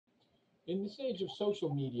In this age of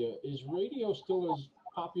social media, is radio still as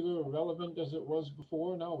popular or relevant as it was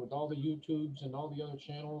before now with all the YouTubes and all the other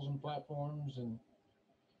channels and platforms and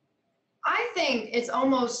I think it's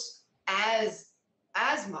almost as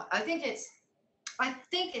much. I think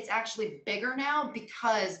it's actually bigger now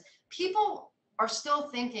because people are still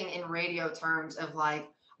thinking in radio terms of like,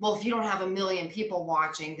 well, if you don't have a million people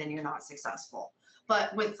watching, then you're not successful.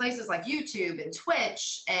 But with places like YouTube and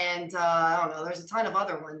Twitch and I don't know, there's a ton of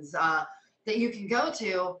other ones that you can go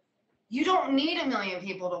to. You don't need a million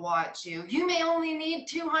people to watch you. You may only need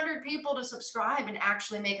 200 people to subscribe and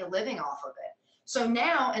actually make a living off of it. So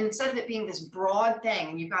now, instead of it being this broad thing,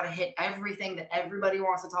 and you've got to hit everything that everybody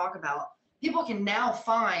wants to talk about, people can now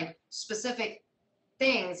find specific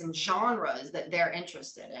things and genres that they're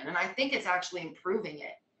interested in. And I think it's actually improving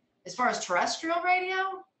it. As far as terrestrial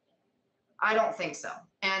radio, I don't think so.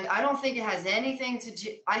 And I don't think it has anything to do,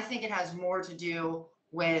 I think it has more to do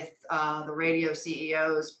with the radio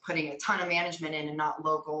CEOs putting a ton of management in and not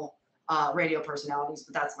local radio personalities,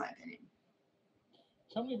 but that's my opinion.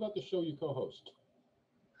 tell me about the show you co-host.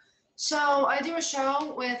 So I do a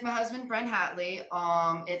show with my husband, Brent Hatley.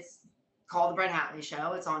 It's called The Brent Hatley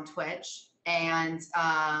Show. It's on Twitch. And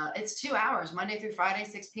it's 2 hours, Monday through Friday,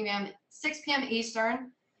 6 p.m.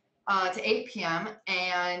 Eastern to 8 p.m.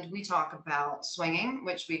 And we talk about swinging,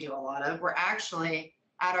 which we do a lot of. We're actually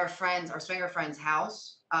at our swinger friend's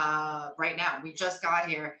house right now. We just got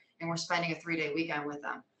here and we're spending a 3-day weekend with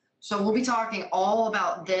them. So we'll be talking all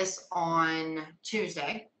about this on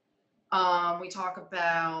Tuesday. We talk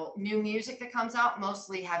about new music that comes out,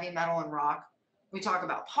 mostly heavy metal and rock. We talk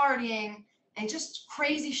about partying and just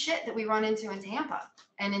crazy shit that we run into in Tampa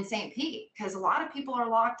and in St. Pete, because a lot of people are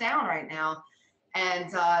locked down right now.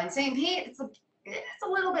 And in St. Pete, it's a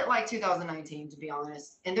little bit like 2019, to be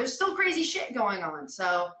honest. And there's still crazy shit going on.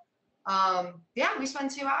 So, yeah, we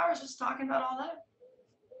spend 2 hours just talking about all that.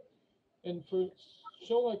 And for a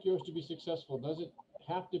show like yours to be successful, does it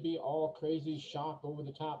have to be all crazy, shock,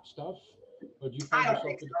 over-the-top stuff? Or do you find yourself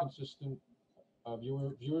with So. consistent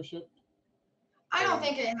viewership? I don't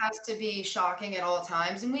think it has to be shocking at all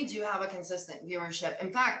times. And we do have a consistent viewership.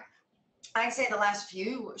 In fact, I'd say the last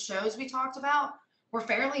few shows we talked about were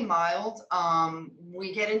fairly mild.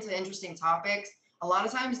 We get into interesting topics. A lot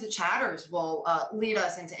of times the chatters will lead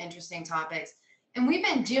us into interesting topics. And we've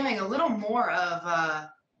been doing a little more of,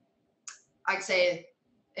 I'd say,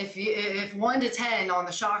 if 1 to 10 on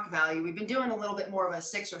the shock value, we've been doing a little bit more of a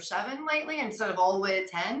 6 or 7 lately instead of all the way to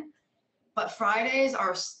 10. But Fridays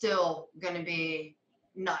are still going to be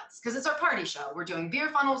nuts because it's our party show. We're doing beer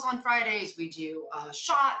funnels on Fridays. We do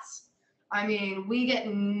shots. I mean, we get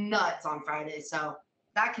nuts on Fridays. So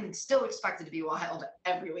that can still expect it to be wild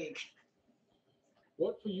every week.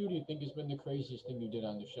 What for you do you think has been the craziest thing you did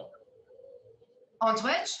on the show? On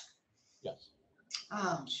Twitch? Yes.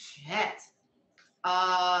 Oh, shit.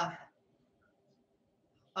 Oh,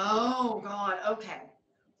 God. Okay.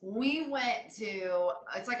 We went to,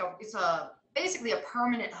 it's basically a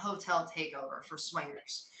permanent hotel takeover for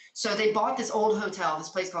swingers. So they bought this old hotel, this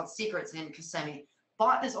place called Secrets in Kissimmee,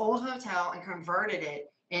 bought this old hotel and converted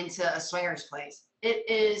it into a swingers place. It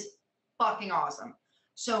is fucking awesome.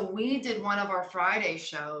 So we did one of our Friday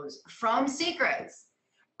shows from Secrets.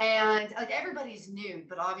 And like everybody's nude,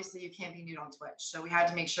 but obviously you can't be nude on Twitch. So we had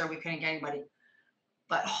to make sure we couldn't get anybody.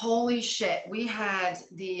 But holy shit, we had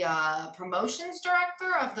the promotions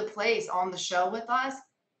director of the place on the show with us.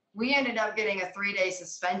 We ended up getting a 3-day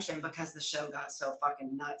suspension because the show got so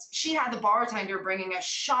fucking nuts. She had the bartender bringing us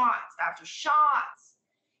shots after shots.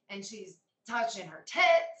 And she's touching her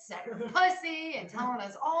tits and her pussy and telling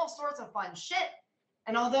us all sorts of fun shit.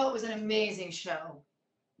 And although it was an amazing show,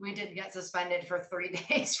 we did get suspended for 3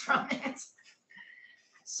 days from it.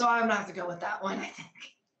 So I'm going to have to go with that one, I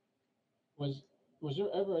think. Was there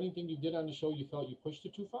ever anything you did on the show you felt you pushed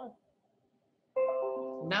it too far?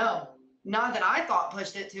 No, not that I thought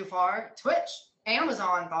pushed it too far. Twitch,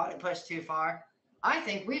 Amazon thought it pushed too far. I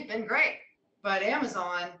think we've been great. But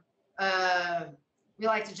Amazon, we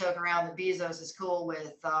like to joke around that Bezos is cool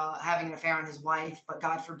with having an affair on his wife, but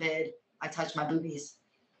God forbid I touch my boobies.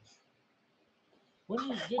 When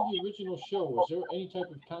you did the original show, was there any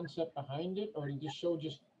type of concept behind it, or did the show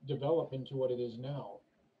just develop into what it is now?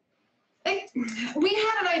 We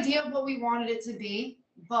had an idea of what we wanted it to be,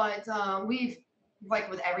 but we've,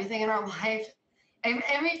 like with everything in our life, and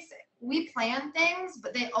we plan things,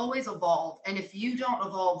 but they always evolve. And if you don't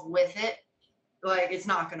evolve with it, like it's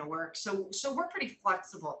not going to work. So we're pretty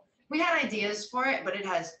flexible. We had ideas for it, but it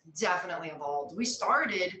has definitely evolved. We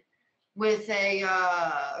started with a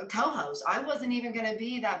co-host. I wasn't even going to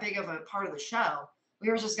be that big of a part of the show. We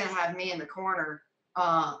were just going to have me in the corner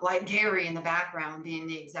like Gary in the background being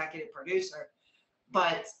the executive producer.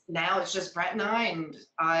 But now it's just Brent and I, and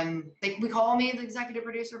we call me the executive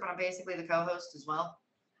producer, but I'm basically the co-host as well.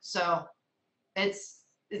 So it's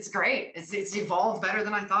great. It's evolved better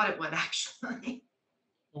than I thought it would, actually.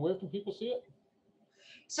 And where can people see it?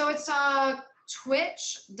 So it's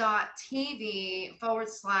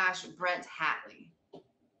twitch.tv/Brent Hatley.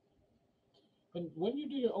 And when you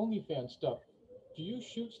do your OnlyFans stuff, do you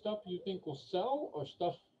shoot stuff you think will sell, or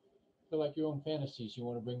stuff for like your own fantasies you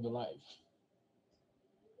want to bring to life?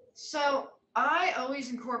 So I always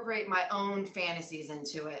incorporate my own fantasies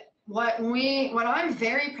into it. What I'm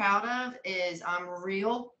very proud of is I'm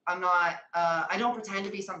real. I'm not, I don't pretend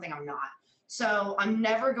to be something I'm not. So I'm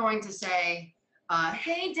never going to say,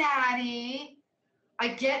 hey, daddy. I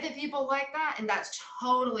get that people like that, and that's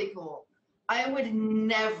totally cool. I would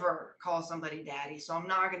never call somebody daddy, so I'm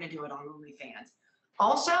not going to do it on OnlyFans.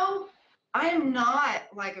 Also, I am not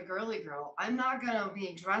like a girly girl. I'm not going to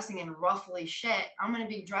be dressing in ruffly shit. I'm going to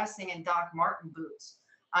be dressing in Doc Marten boots.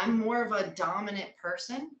 I'm more of a dominant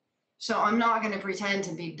person, so I'm not going to pretend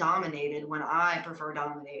to be dominated when I prefer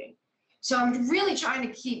dominating. So I'm really trying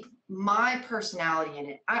to keep my personality in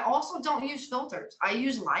it. I also don't use filters. I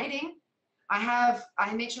use lighting. I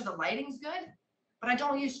make sure the lighting's good, but I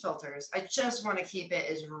don't use filters. I just want to keep it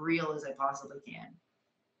as real as I possibly can.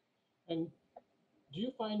 And do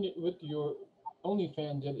you find it with your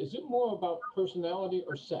OnlyFans, is it more about personality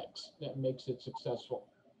or sex that makes it successful?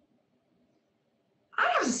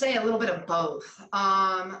 I have to say a little bit of both.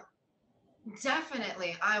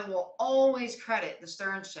 Definitely, I will always credit the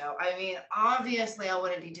Stern Show. I mean, obviously, I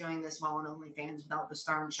wouldn't be doing this well on OnlyFans without the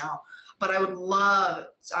Stern Show, but I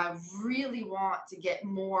really want to get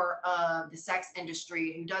more of the sex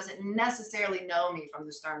industry who doesn't necessarily know me from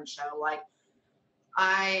the Stern Show. Like,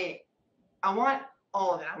 I want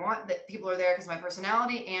all of it. I want that people are there because of my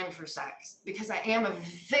personality and for sex, because I am a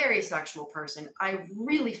very sexual person. I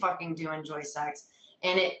really fucking do enjoy sex,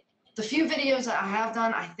 and the few videos that I have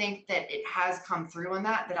done, I think that it has come through in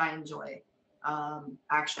that I enjoy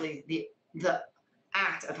actually the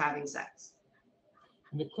act of having sex.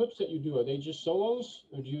 And the clips that you do, are they just solos,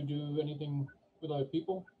 or do you do anything with other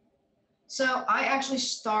people? So I actually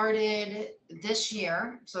started this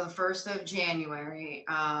year, so the 1st of January,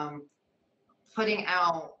 putting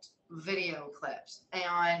out video clips.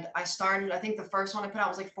 And I started, I think the first one I put out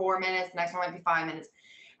was like 4 minutes, the next one might be 5 minutes.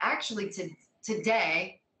 Actually,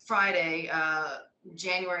 today, Friday,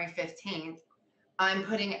 January 15th, I'm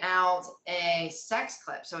putting out a sex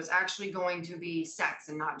clip. So it's actually going to be sex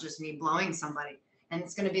and not just me blowing somebody. And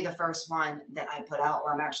it's going to be the first one that I put out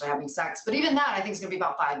where I'm actually having sex. But even that, I think is going to be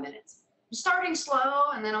about 5 minutes. I'm starting slow,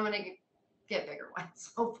 and then I'm going to get bigger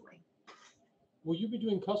ones, hopefully. Will you be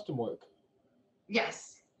doing custom work?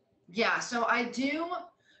 Yes. Yeah. So I do.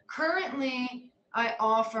 Currently, I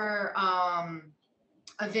offer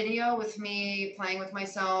a video with me playing with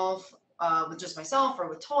myself, with just myself or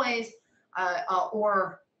with toys,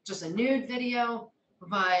 or just a nude video.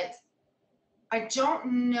 But I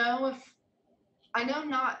don't know if, I know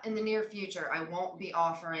not in the near future, I won't be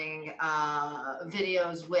offering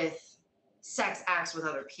videos with sex acts with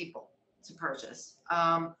other people to purchase.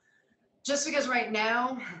 Just because right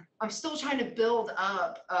now, I'm still trying to build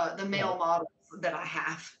up the male models that I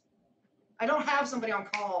have. I don't have somebody on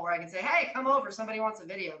call where I can say, hey, come over, somebody wants a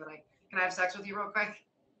video, but can I have sex with you real quick?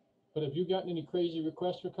 But have you gotten any crazy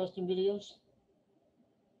requests for custom videos?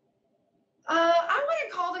 I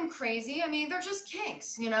wouldn't call them crazy. I mean, they're just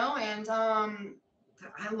kinks, and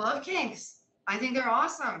I love kinks. I think they're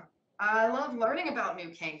awesome. I love learning about new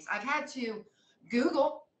kinks. I've had to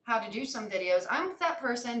Google how to do some videos. I'm that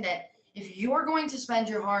person that if you're going to spend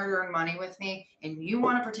your hard-earned money with me and you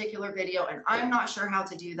want a particular video and I'm not sure how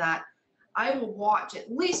to do that, I will watch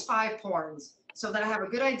at least 5 porns so that I have a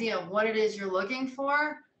good idea of what it is you're looking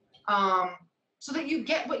for, so that you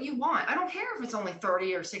get what you want. I don't care if it's only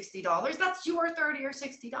 $30 or $60. That's your $30 or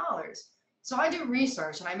 $60. So I do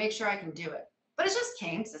research and I make sure I can do it. But it's just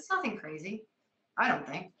kinks. It's nothing crazy, I don't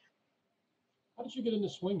think. How did you get into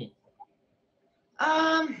swinging?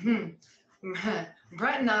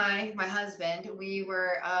 Brent and I, my husband, we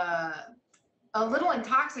were a little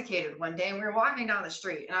intoxicated one day, and we were walking down the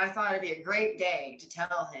street, and I thought it'd be a great day to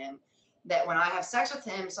tell him that when I have sex with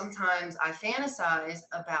him, sometimes I fantasize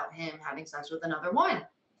about him having sex with another woman.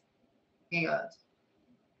 He goes,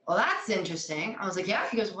 well, that's interesting. I was like, yeah.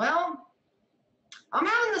 He goes, well, I'm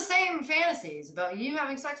having the same fantasies about you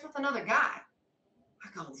having sex with another guy. I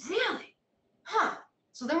go, really? Huh.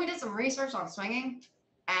 So then we did some research on swinging,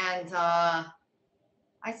 and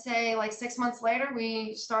I'd say like 6 months later,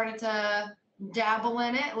 we started to dabble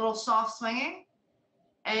in it, a little soft swinging.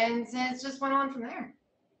 And it just went on from there.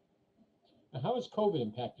 Now, how has COVID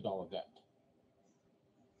impacted all of that?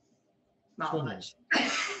 Not Swimming. much.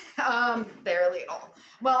 Barely at all.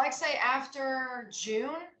 Well, I'd say after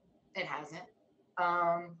June, it hasn't.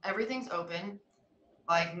 Everything's open.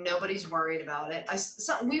 Like nobody's worried about it.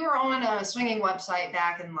 We were on a swinging website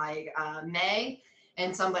back in like May,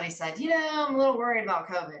 and somebody said, I'm a little worried about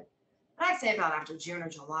COVID. And I'd say about after June or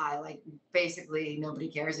July, like basically nobody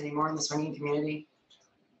cares anymore in the swinging community.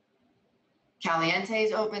 Caliente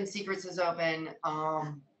is open, Secrets is open.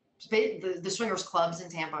 The swingers clubs in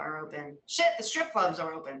Tampa are open. Shit, the strip clubs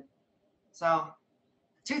are open. So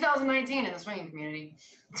 2019 in the swinging community.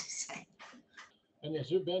 And has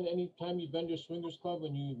there been any time you've been to a swingers club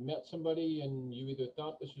when you met somebody and you either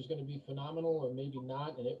thought this was going to be phenomenal or maybe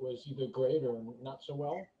not, and it was either great or not so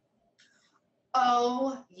well?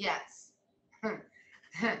 Oh, yes.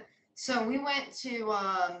 So we went to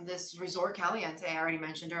this resort Caliente, I already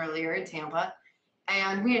mentioned earlier, in Tampa.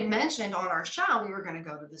 And we had mentioned on our show we were going to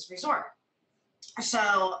go to this resort.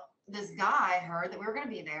 So this guy heard that we were going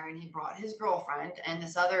to be there, and he brought his girlfriend and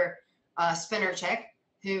this other spinner chick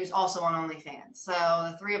who's also on OnlyFans. So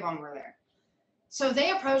the three of them were there. So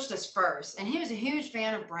they approached us first, and he was a huge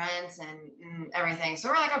fan of Brent's and everything. So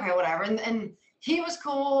we're like, okay, whatever. And he was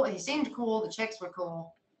cool. He seemed cool. The chicks were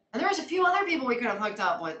cool. And there was a few other people we could have hooked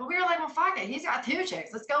up with, but we were like, well, fuck it. He's got 2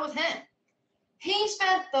 chicks. Let's go with him. He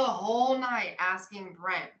spent the whole night asking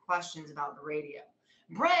Brent questions about the radio.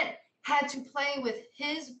 Brent had to play with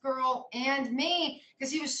his girl and me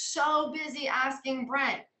because he was so busy asking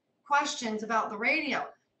Brent questions about the radio.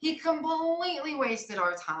 He completely wasted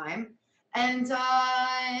our time, and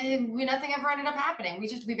nothing ever ended up happening.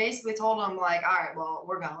 We basically told him like, all right, well,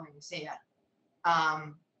 we're going. See ya.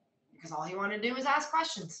 Because all he wanted to do was ask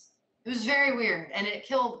questions. It was very weird, and it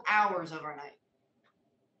killed hours overnight.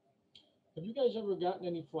 Have you guys ever gotten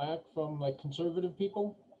any flack from like conservative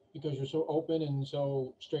people because you're so open and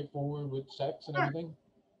so straightforward with sex and everything?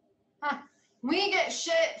 We get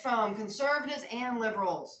shit from conservatives and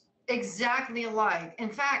liberals exactly alike. In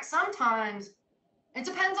fact, sometimes it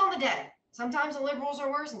depends on the day. Sometimes the liberals are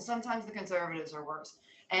worse, and sometimes the conservatives are worse.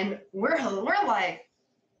 And we're like,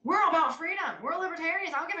 we're about freedom. We're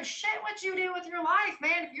libertarians. I don't give a shit what you do with your life,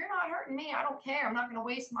 man. If you're not hurting me, I don't care. I'm not going to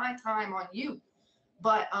waste my time on you.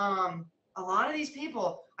 But a lot of these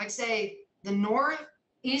people, I'd say the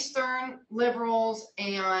northeastern liberals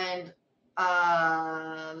and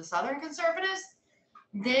the southern conservatives,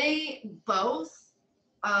 they both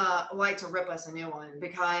like to rip us a new one,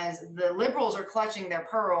 because the liberals are clutching their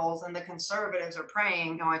pearls and the conservatives are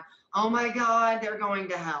praying, going, oh my God, they're going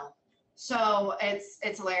to hell. So it's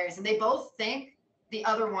hilarious. And they both think the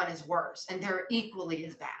other one is worse, and they're equally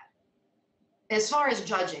as bad. As far as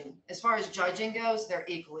judging goes, they're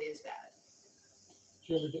equally as bad.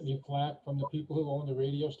 Did you ever get any flack from the people who own the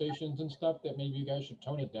radio stations and stuff that maybe you guys should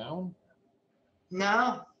tone it down?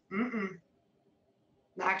 No.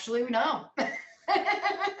 Actually, no.